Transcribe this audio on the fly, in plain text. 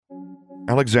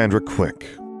Alexandra Quick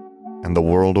and the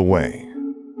World Away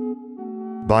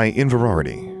by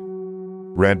Inverarity.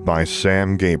 Read by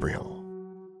Sam Gabriel.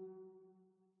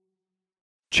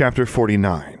 Chapter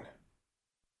 49.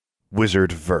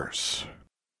 Wizard Verse.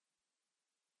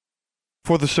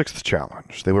 For the sixth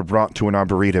challenge, they were brought to an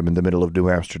arboretum in the middle of New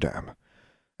Amsterdam.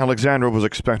 Alexandra was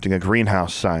expecting a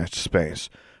greenhouse-sized space,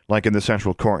 like in the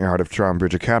central courtyard of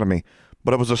Charmbridge Academy,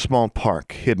 but it was a small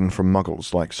park hidden from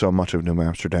muggles like so much of New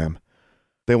Amsterdam.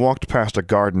 They walked past a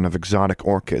garden of exotic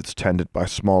orchids tended by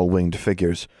small winged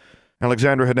figures.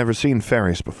 Alexandra had never seen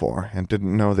fairies before, and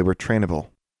didn't know they were trainable.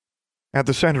 At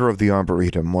the center of the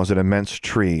arboretum was an immense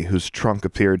tree whose trunk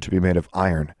appeared to be made of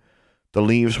iron. The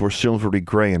leaves were silvery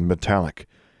gray and metallic.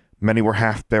 Many were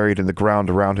half buried in the ground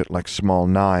around it like small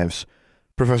knives.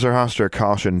 Professor Hoster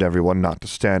cautioned everyone not to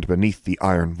stand beneath the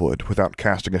ironwood without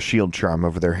casting a shield charm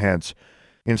over their heads.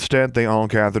 Instead, they all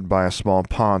gathered by a small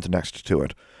pond next to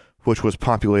it, which was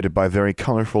populated by very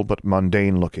colorful but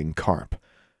mundane-looking carp.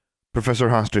 Professor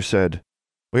Hoster said,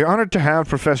 "We are honored to have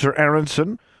Professor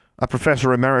Aronson, a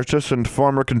Professor Emeritus and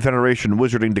former Confederation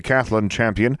Wizarding Decathlon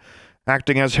champion,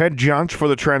 acting as head judge for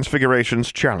the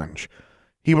Transfigurations Challenge.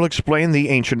 He will explain the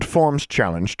Ancient Forms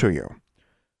Challenge to you."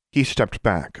 He stepped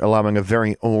back, allowing a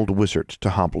very old wizard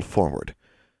to hobble forward.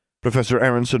 Professor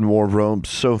Aronson wore robes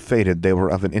so faded they were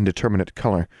of an indeterminate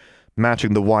color,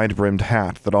 matching the wide-brimmed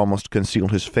hat that almost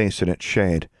concealed his face in its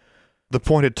shade. The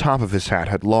pointed top of his hat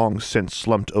had long since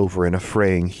slumped over in a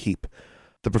fraying heap.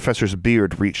 The professor's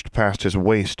beard reached past his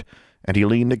waist, and he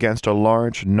leaned against a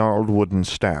large, gnarled wooden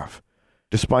staff.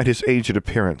 Despite his aged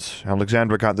appearance,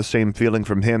 Alexandra got the same feeling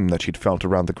from him that she'd felt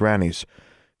around the grannies.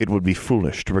 It would be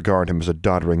foolish to regard him as a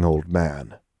doddering old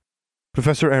man.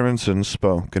 Professor Aronson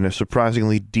spoke in a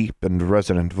surprisingly deep and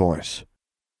resonant voice.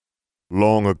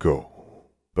 "Long ago,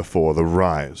 before the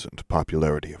rise and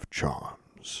popularity of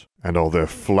charms, and all their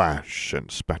flash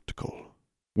and spectacle,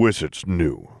 wizards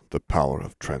knew the power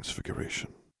of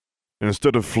transfiguration.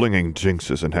 Instead of flinging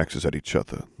jinxes and hexes at each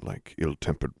other like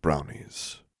ill-tempered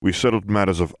brownies, we settled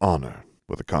matters of honor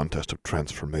with a contest of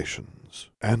transformations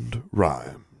and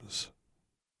rhymes.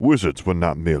 Wizards were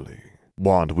not merely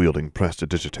wand-wielding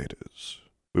prestidigitators.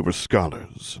 We were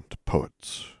scholars and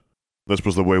poets. This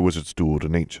was the way wizards dueled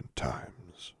in ancient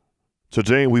times.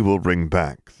 Today we will bring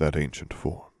back that ancient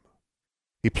form."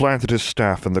 He planted his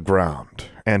staff in the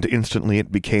ground, and instantly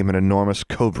it became an enormous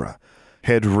cobra,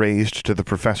 head raised to the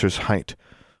professor's height,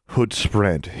 hood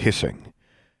spread, hissing.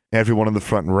 Everyone in the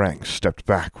front ranks stepped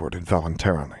backward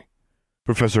involuntarily.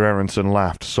 Professor Aronson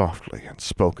laughed softly and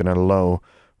spoke in a low,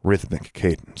 rhythmic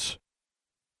cadence.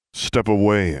 "Step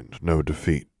away and know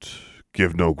defeat.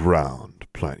 Give no ground,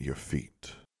 plant your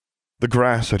feet." The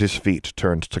grass at his feet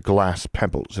turned to glass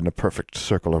pebbles in a perfect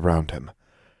circle around him.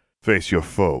 "Face your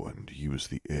foe and use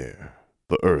the air,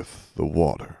 the earth, the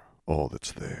water, all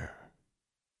that's there."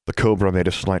 The cobra made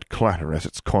a slight clatter as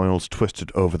its coils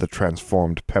twisted over the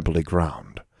transformed pebbly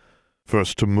ground.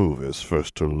 "First to move is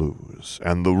first to lose,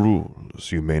 and the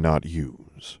rules you may not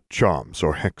use. Charms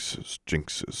or hexes,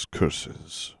 jinxes,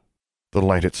 curses." The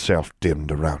light itself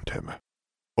dimmed around him.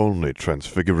 "Only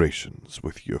transfigurations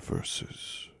with your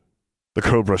verses." The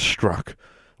cobra struck,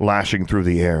 lashing through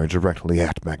the air directly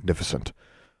at Magnificent.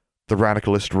 The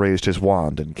radicalist raised his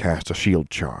wand and cast a shield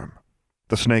charm.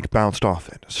 The snake bounced off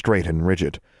it, straight and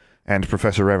rigid, and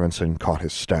Professor Aronson caught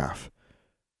his staff.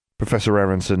 Professor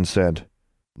Aronson said,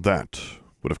 "That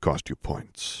would have cost you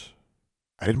points."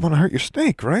 "I didn't want to hurt your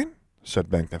snake, right?" said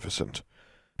Magnificent.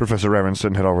 Professor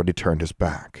Aronson had already turned his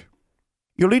back.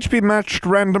 "You'll each be matched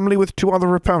randomly with 2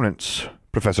 other opponents,"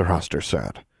 Professor Hoster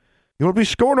said. "You will be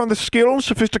scored on the skill,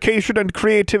 sophistication, and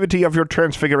creativity of your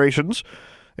transfigurations,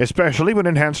 especially when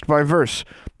enhanced by verse,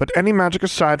 but any magic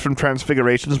aside from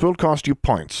transfigurations will cost you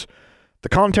points. The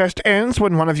contest ends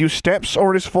when one of you steps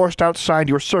or is forced outside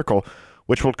your circle,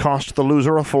 which will cost the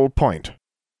loser a full point."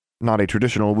 Not a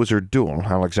traditional wizard duel,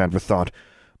 Alexandra thought,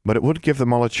 but it would give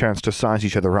them all a chance to size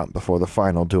each other up before the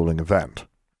final dueling event.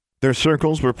 Their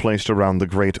circles were placed around the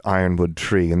great ironwood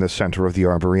tree in the center of the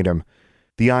arboretum.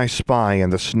 The I Spy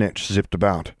and the Snitch zipped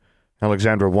about.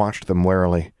 Alexandra watched them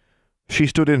warily. She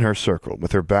stood in her circle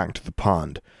with her back to the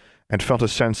pond, and felt a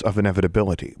sense of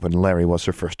inevitability when Larry was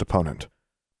her first opponent.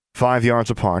 5 yards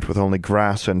apart, with only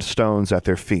grass and stones at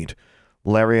their feet,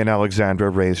 Larry and Alexandra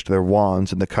raised their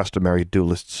wands in the customary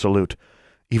duelist's salute,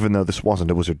 even though this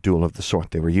wasn't a wizard duel of the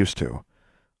sort they were used to.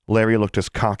 Larry looked as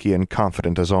cocky and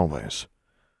confident as always.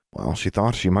 Well, she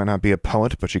thought she might not be a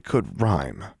poet, but she could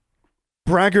rhyme.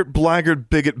 "Braggart, blackguard,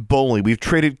 bigot, bully, we've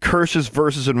traded curses,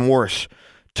 verses, and worse.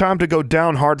 Time to go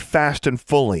down hard, fast, and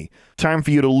fully. Time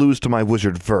for you to lose to my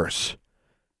wizard verse."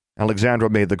 Alexandra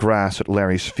made the grass at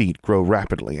Larry's feet grow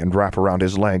rapidly and wrap around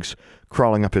his legs,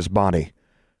 crawling up his body.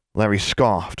 Larry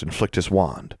scoffed and flicked his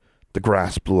wand. The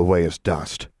grass blew away as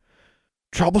dust.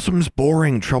 Troublesome's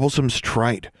boring, troublesome's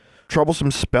trite.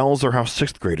 Troublesome spells are how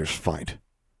 6th graders fight.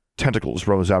 Tentacles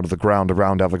rose out of the ground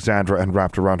around Alexandra and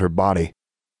wrapped around her body.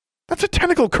 That's a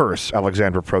tentacle curse,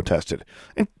 Alexandra protested.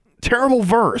 And terrible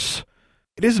verse.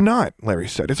 It is not, Larry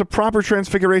said. It's a proper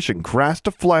transfiguration. Grass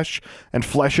to flesh and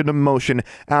flesh into motion,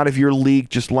 out of your league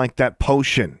just like that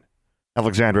potion.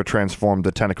 Alexandra transformed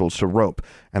the tentacles to rope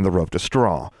and the rope to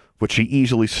straw, which she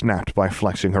easily snapped by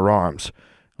flexing her arms.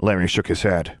 Larry shook his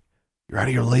head. You're out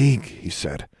of your league, he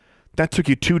said. That took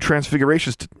you 2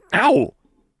 transfigurations to... Ow!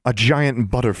 A giant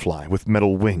butterfly with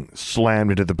metal wings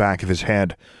slammed into the back of his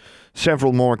head.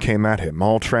 Several more came at him,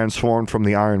 all transformed from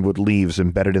the ironwood leaves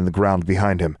embedded in the ground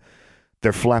behind him.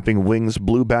 Their flapping wings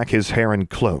blew back his hair and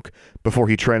cloak before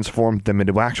he transformed them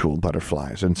into actual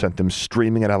butterflies and sent them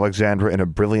streaming at Alexandra in a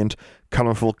brilliant,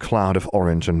 colorful cloud of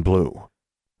orange and blue.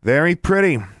 Very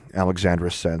pretty, Alexandra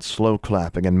said, slow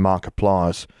clapping and mock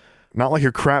applause. Not like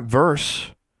your crap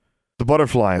verse. The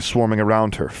butterflies swarming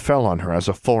around her fell on her as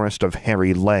a forest of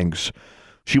hairy legs.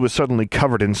 She was suddenly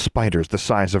covered in spiders the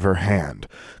size of her hand,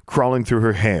 crawling through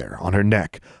her hair, on her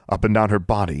neck, up and down her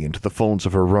body, into the folds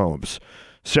of her robes.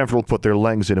 Several put their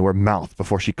legs into her mouth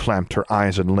before she clamped her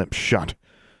eyes and lips shut.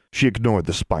 She ignored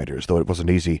the spiders, though it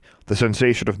wasn't easy. The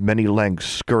sensation of many legs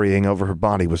scurrying over her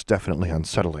body was definitely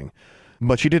unsettling.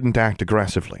 But she didn't act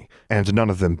aggressively, and none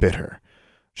of them bit her.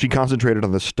 She concentrated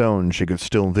on the stone she could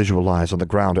still visualize on the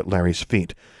ground at Larry's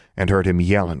feet, and heard him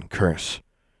yell and curse.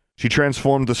 She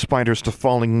transformed the spiders to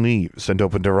falling leaves and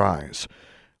opened her eyes.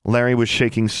 Larry was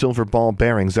shaking silver ball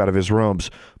bearings out of his robes,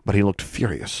 but he looked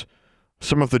furious.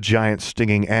 Some of the giant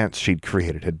stinging ants she'd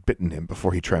created had bitten him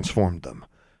before he transformed them.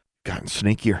 Gotten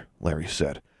sneakier, Larry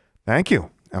said. Thank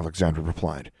you, Alexandra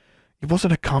replied. It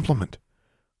wasn't a compliment.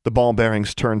 The ball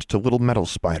bearings turned to little metal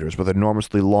spiders with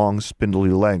enormously long, spindly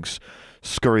legs,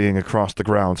 scurrying across the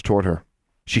grounds toward her.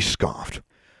 She scoffed.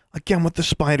 Again with the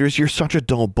spiders, you're such a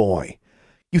dull boy.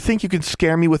 You think you can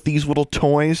scare me with these little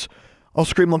toys? I'll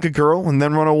scream like a girl and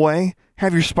then run away?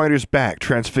 Have your spiders back,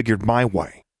 transfigured my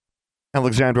way.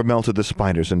 Alexandra melted the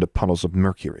spiders into puddles of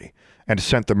mercury, and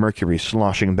sent the mercury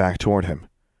sloshing back toward him.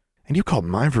 And you called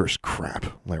my verse crap,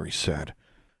 Larry said.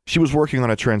 She was working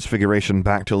on a transfiguration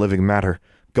back to living matter.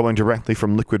 Going directly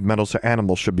from liquid metals to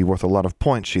animals should be worth a lot of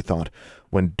points, she thought,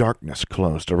 when darkness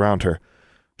closed around her.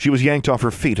 She was yanked off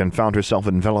her feet and found herself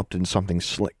enveloped in something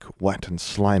slick, wet, and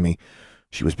slimy.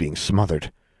 She was being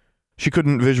smothered. She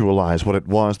couldn't visualize what it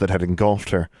was that had engulfed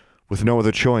her. With no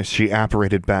other choice, she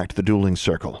apparated back to the dueling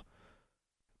circle.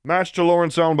 Match to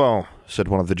Lawrence Elbow, said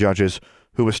one of the judges,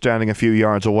 who was standing a few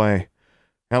yards away.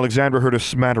 Alexandra heard a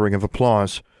smattering of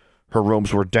applause. Her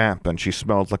robes were damp, and she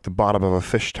smelled like the bottom of a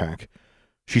fish tank.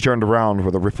 She turned around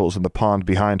where the ripples in the pond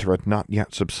behind her had not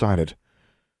yet subsided.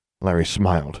 Larry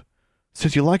smiled.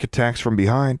 Since you like attacks from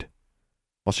behind.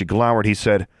 While she glowered, he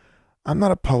said, I'm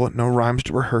not a poet, no rhymes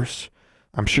to rehearse.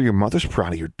 I'm sure your mother's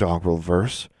proud of your doggerel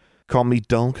verse. Call me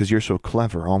dull 'cause you're so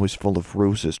clever, always full of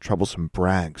ruses, troublesome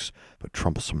brags, but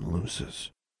troublesome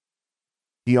loses.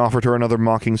 He offered her another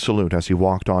mocking salute as he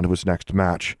walked on to his next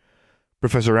match.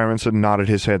 Professor Aronson nodded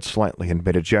his head slightly and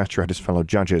made a gesture at his fellow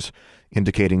judges,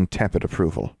 indicating tepid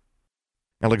approval.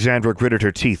 Alexandra gritted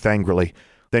her teeth angrily,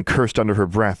 then cursed under her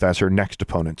breath as her next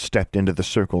opponent stepped into the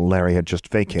circle Larry had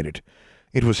just vacated.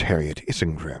 It was Harriet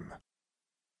Isengrim.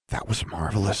 That was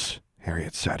marvelous,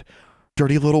 Harriet said.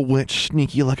 Dirty little witch,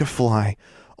 sneaky like a fly,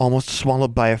 almost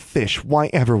swallowed by a fish. Why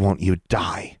ever won't you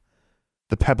die?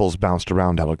 The pebbles bounced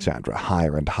around Alexandra,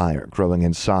 higher and higher, growing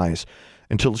in size,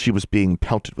 until she was being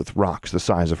pelted with rocks the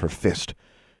size of her fist.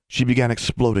 She began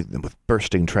exploding them with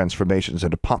bursting transformations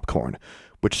into popcorn,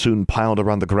 which soon piled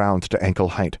around the ground to ankle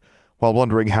height, while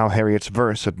wondering how Harriet's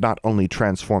verse had not only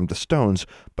transformed the stones,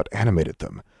 but animated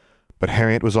them. But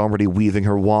Harriet was already weaving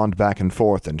her wand back and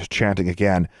forth and chanting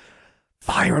again,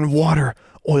 Fire and water,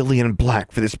 oily and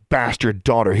black, for this bastard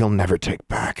daughter he'll never take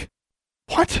back.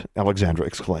 What? Alexandra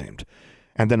exclaimed,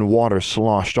 and then water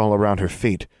sloshed all around her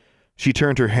feet. She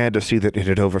turned her head to see that it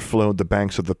had overflowed the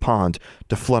banks of the pond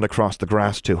to flood across the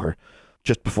grass to her,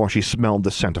 just before she smelled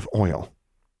the scent of oil.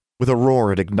 With a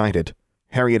roar it ignited.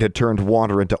 Harriet had turned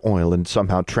water into oil and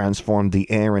somehow transformed the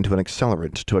air into an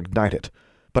accelerant to ignite it.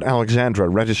 But Alexandra,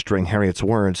 registering Harriet's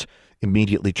words,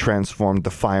 immediately transformed the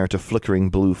fire to flickering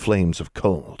blue flames of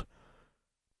cold.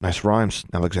 Nice rhymes,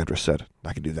 Alexandra said.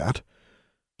 I can do that.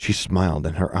 She smiled,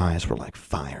 and her eyes were like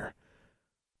fire.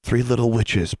 3 little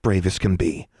witches, brave as can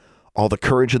be. All the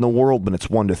courage in the world when it's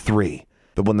 1 to 3.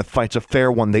 But when the fight's a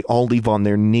fair one, they all leave on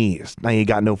their knees. Now you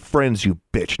got no friends, you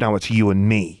bitch. Now it's you and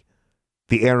me."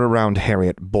 The air around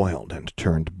Harriet boiled and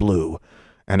turned blue,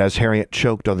 and as Harriet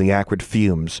choked on the acrid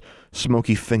fumes,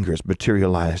 smoky fingers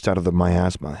materialized out of the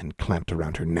miasma and clamped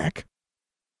around her neck.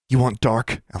 "You want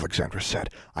dark?" Alexandra said.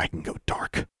 "I can go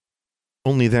dark."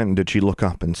 Only then did she look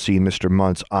up and see Mr.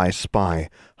 Mudd's eye spy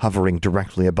hovering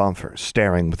directly above her,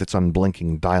 staring with its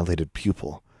unblinking, dilated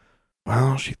pupil.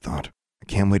 "Well," she thought, "I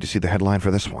can't wait to see the headline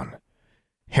for this one."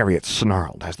 Harriet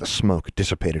snarled as the smoke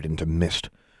dissipated into mist.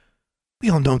 "We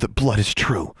all know that blood is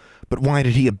true, but why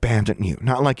did he abandon you?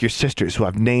 Not like your sisters who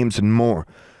have names and more.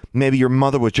 Maybe your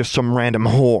mother was just some random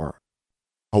whore."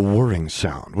 A whirring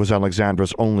sound was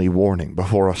Alexandra's only warning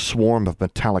before a swarm of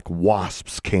metallic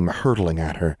wasps came hurtling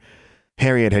at her.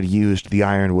 Harriet had used the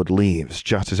ironwood leaves,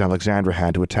 just as Alexandra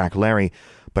had to attack Larry,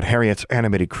 but Harriet's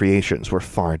animated creations were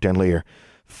far deadlier.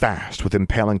 Fast, with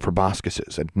impaling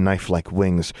proboscises and knife-like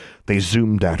wings, they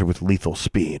zoomed at her with lethal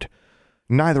speed.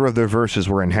 Neither of their verses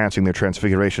were enhancing their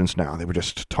transfigurations now. They were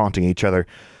just taunting each other.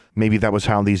 Maybe that was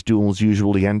how these duels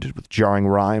usually ended, with jarring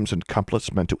rhymes and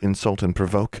couplets meant to insult and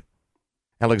provoke.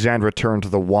 Alexandra turned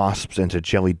the wasps into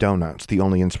jelly donuts, the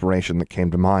only inspiration that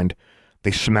came to mind.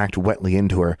 They smacked wetly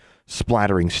into her,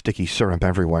 splattering sticky syrup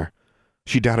everywhere.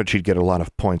 She doubted she'd get a lot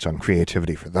of points on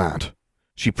creativity for that.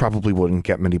 She probably wouldn't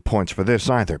get many points for this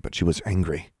either, but she was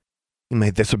angry. "You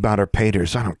made this about our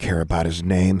paters. I don't care about his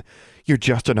name. You're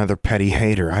just another petty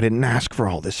hater. I didn't ask for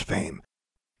all this fame.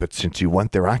 But since you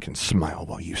went there, I can smile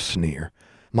while you sneer.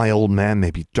 My old man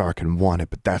may be dark and wanted,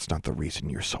 but that's not the reason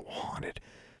you're so haunted.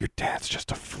 Your dad's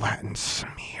just a flattened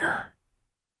smear."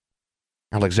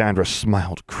 Alexandra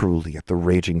smiled cruelly at the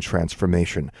raging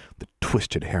transformation that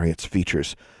twisted Harriet's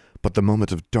features, but the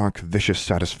moment of dark, vicious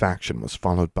satisfaction was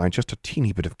followed by just a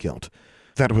teeny bit of guilt.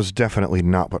 That was definitely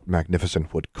not what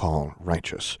Magnificent would call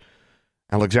righteous.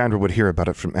 Alexandra would hear about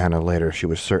it from Anna later, she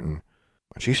was certain.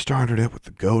 But she started it with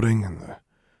the goading and the...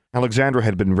 Alexandra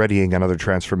had been readying another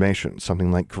transformation,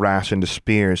 something like grass into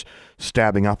spears,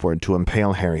 stabbing upward to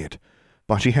impale Harriet.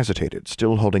 But she hesitated,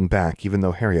 still holding back, even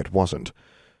though Harriet wasn't.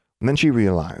 And then she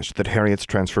realized that Harriet's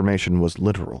transformation was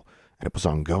literal, and it was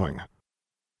ongoing.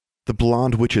 The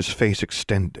blonde witch's face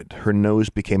extended, her nose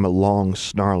became a long,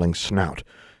 snarling snout,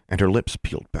 and her lips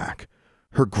peeled back.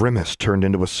 Her grimace turned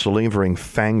into a slavering,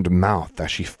 fanged mouth as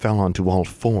she fell onto all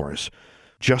fours.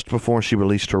 Just before she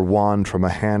released her wand from a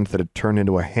hand that had turned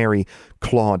into a hairy,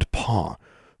 clawed paw,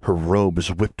 her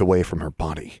robes whipped away from her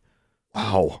body.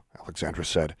 "Wow," Alexandra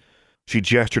said. She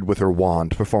gestured with her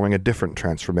wand, performing a different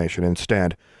transformation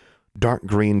instead. Dark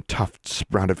green tufts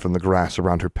sprouted from the grass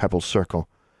around her pebble circle.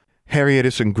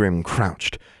 Harriet and Grimm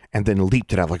crouched, and then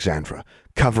leaped at Alexandra,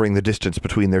 covering the distance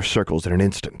between their circles in an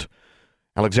instant.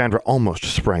 Alexandra almost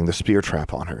sprang the spear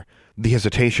trap on her. The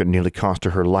hesitation nearly cost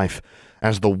her life,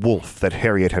 as the wolf that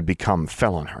Harriet had become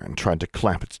fell on her and tried to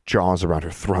clamp its jaws around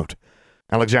her throat.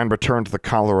 Alexandra turned the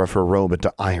collar of her robe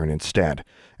into iron instead,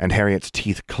 and Harriet's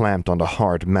teeth clamped onto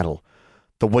hard metal.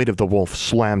 The weight of the wolf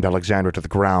slammed Alexandra to the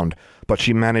ground, but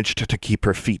she managed to keep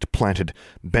her feet planted,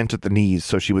 bent at the knees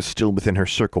so she was still within her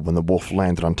circle when the wolf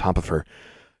landed on top of her.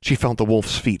 She felt the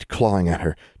wolf's feet clawing at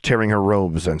her, tearing her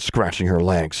robes and scratching her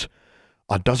legs.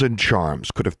 A dozen charms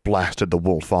could have blasted the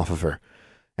wolf off of her.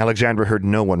 Alexandra heard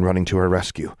no one running to her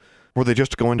rescue. Were they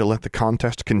just going to let the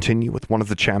contest continue with one of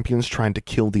the champions trying to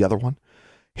kill the other one?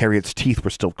 Harriet's teeth were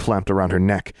still clamped around her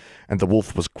neck, and the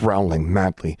wolf was growling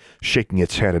madly, shaking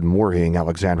its head and worrying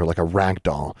Alexandra like a rag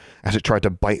doll as it tried to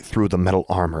bite through the metal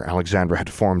armor Alexandra had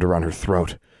formed around her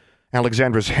throat.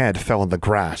 Alexandra's head fell in the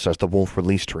grass as the wolf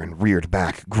released her and reared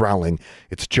back, growling.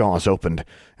 Its jaws opened.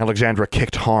 Alexandra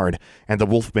kicked hard, and the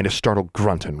wolf made a startled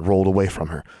grunt and rolled away from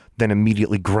her, then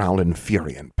immediately growled in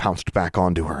fury and pounced back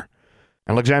onto her.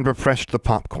 Alexandra pressed the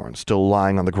popcorn, still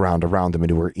lying on the ground around them,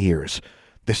 into her ears.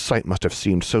 This sight must have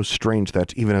seemed so strange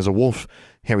that, even as a wolf,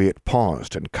 Harriet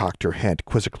paused and cocked her head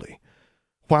quizzically.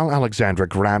 While Alexandra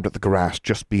grabbed at the grass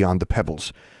just beyond the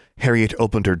pebbles, Harriet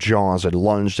opened her jaws and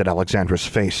lunged at Alexandra's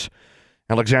face.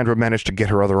 Alexandra managed to get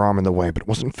her other arm in the way, but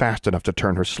wasn't fast enough to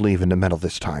turn her sleeve into metal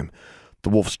this time. The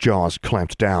wolf's jaws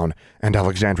clamped down, and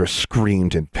Alexandra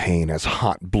screamed in pain as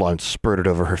hot blood spurted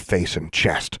over her face and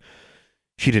chest.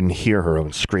 She didn't hear her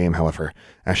own scream, however,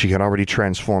 as she had already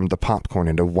transformed the popcorn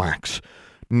into wax.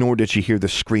 Nor did she hear the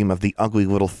scream of the ugly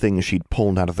little thing she'd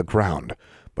pulled out of the ground,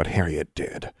 but Harriet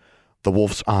did. The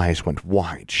wolf's eyes went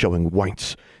wide, showing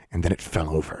whites, and then it fell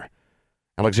over.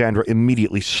 Alexandra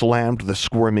immediately slammed the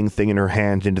squirming thing in her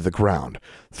hand into the ground,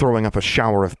 throwing up a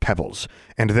shower of pebbles,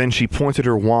 and then she pointed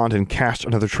her wand and cast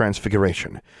another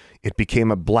transfiguration. It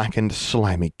became a blackened,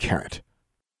 slimy carrot.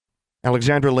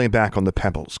 Alexandra lay back on the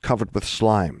pebbles, covered with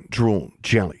slime, drool,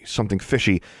 jelly, something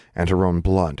fishy, and her own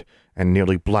blood, and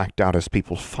nearly blacked out as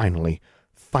people finally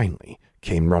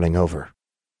came running over.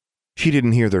 She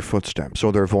didn't hear their footsteps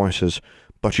or their voices,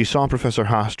 but she saw Professor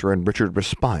Hoster and Richard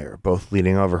Respire both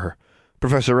leaning over her.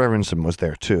 Professor Aronson was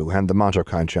there too, and the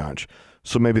Majokai judge,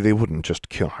 so maybe they wouldn't just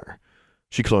kill her.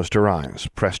 She closed her eyes,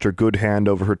 pressed her good hand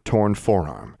over her torn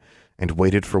forearm, and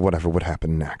waited for whatever would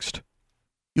happen next.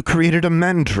 "You created a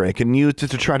mandrake and used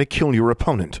it to try to kill your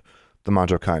opponent," the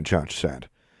Majokai judge said.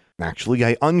 "Actually,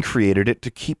 I uncreated it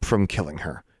to keep from killing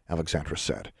her," Alexandra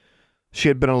said. She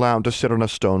had been allowed to sit on a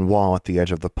stone wall at the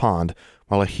edge of the pond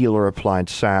while a healer applied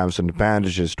salves and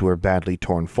bandages to her badly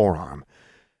torn forearm.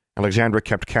 Alexandra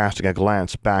kept casting a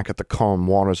glance back at the calm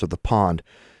waters of the pond,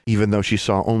 even though she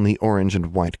saw only orange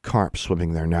and white carp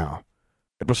swimming there now.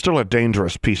 "It was still a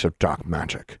dangerous piece of dark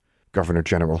magic," Governor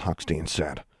General Huckstein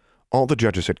said. All the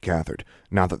judges had gathered,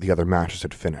 now that the other matches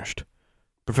had finished.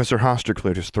 Professor Hoster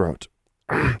cleared his throat.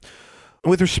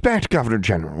 "With respect, Governor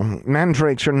General,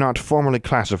 mandrakes are not formally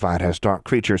classified as dark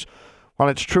creatures. While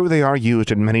it's true they are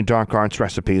used in many dark arts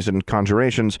recipes and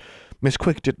conjurations, Miss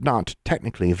Quick did not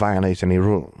technically violate any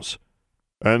rules."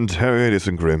 "And Harriet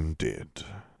Isengrim did,"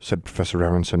 said Professor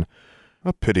Aronson.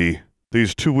 "A pity.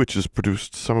 These two witches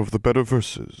produced some of the better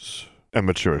verses,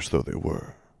 amateurish though they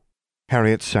were."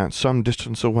 Harriet sat some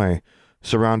distance away,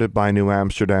 surrounded by New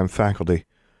Amsterdam faculty.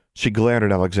 She glared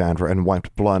at Alexandra and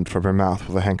wiped blood from her mouth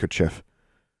with a handkerchief.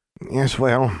 "Yes,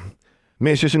 well,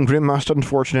 Miss Isengrim must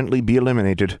unfortunately be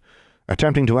eliminated.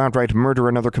 Attempting to outright murder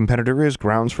another competitor is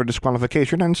grounds for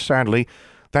disqualification, and sadly,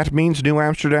 that means New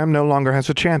Amsterdam no longer has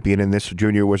a champion in this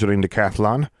junior wizarding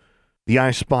decathlon." The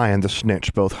I Spy and the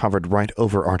Snitch both hovered right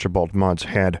over Archibald Mudd's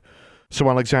head, so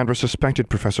Alexandra suspected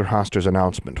Professor Hoster's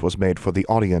announcement was made for the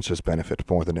audience's benefit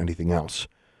more than anything else.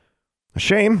 "A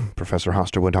shame," Professor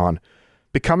Hoster went on.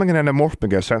 "Becoming an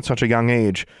Anamorphmagus at such a young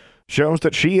age shows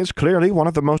that she is clearly one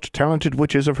of the most talented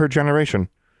witches of her generation."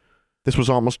 This was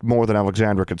almost more than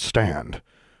Alexandra could stand.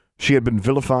 She had been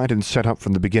vilified and set up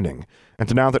from the beginning,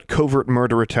 and now that covert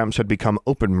murder attempts had become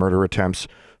open murder attempts,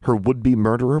 her would-be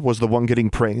murderer was the one getting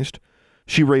praised.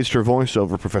 She raised her voice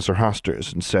over Professor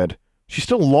Hoster's and said, "She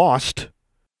still lost."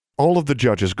 All of the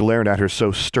judges glared at her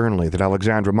so sternly that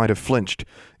Alexandra might have flinched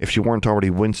if she weren't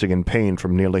already wincing in pain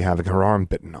from nearly having her arm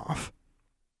bitten off.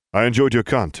 "I enjoyed your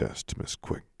contest, Miss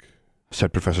Quick,"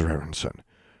 said Professor Aronson.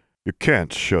 "Your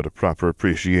cant showed a proper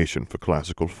appreciation for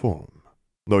classical form,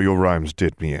 though your rhymes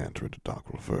did meander into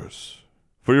doggerel verse.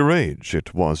 For your age,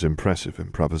 it was impressive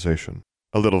improvisation.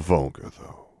 A little vulgar,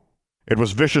 though." "It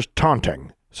was vicious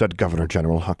taunting," said Governor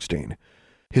General Huckstein.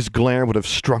 His glare would have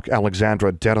struck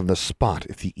Alexandra dead on the spot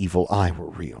if the evil eye were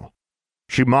real.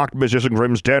 "She mocked Miss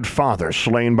Isengrim's dead father,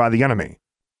 slain by the enemy."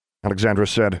 Alexandra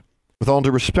said, "With all due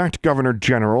respect, Governor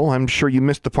General, I'm sure you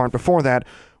missed the part before that,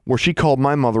 where she called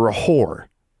my mother a whore."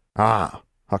 "Ah,"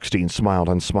 Huckstein smiled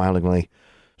unsmilingly.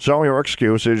 "So your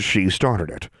excuse is she started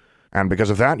it. And because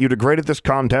of that, you degraded this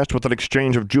contest with an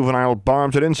exchange of juvenile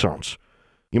barbs and insults.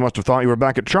 You must have thought you were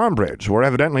back at Charmbridge, where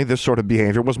evidently this sort of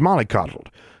behavior was mollycoddled,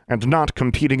 and not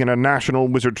competing in a national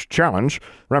wizard's challenge,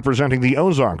 representing the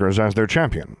Ozarkers as their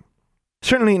champion."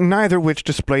 "Certainly neither witch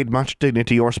displayed much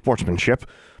dignity or sportsmanship,"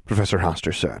 Professor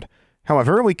Hoster said.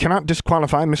 "However, we cannot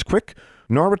disqualify Miss Quick,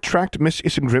 nor retract Miss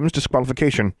Isengrim's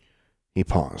disqualification." He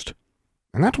paused.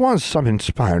 And that was some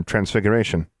inspired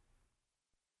transfiguration.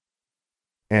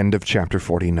 End of chapter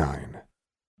 49.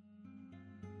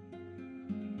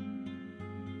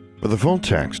 For the full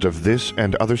text of this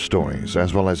and other stories,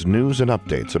 as well as news and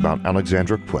updates about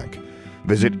Alexandra Quick,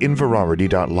 visit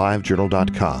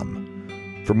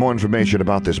inverarity.livejournal.com. For more information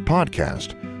about this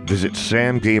podcast, visit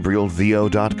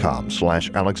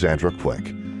samgabrielvo.com/Alexandra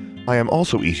Quick. I am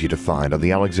also easy to find on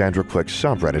the Alexandra Quick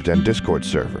subreddit and Discord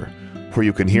server, where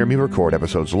you can hear me record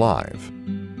episodes live.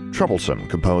 Troublesome,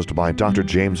 composed by Dr.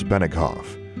 James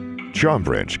Benighoff.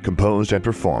 Charmbridge, composed and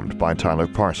performed by Tyler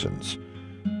Parsons.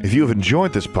 If you have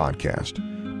enjoyed this podcast,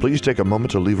 please take a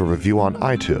moment to leave a review on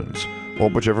iTunes or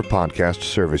whichever podcast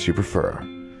service you prefer.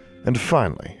 And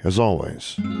finally, as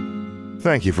always,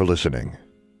 thank you for listening.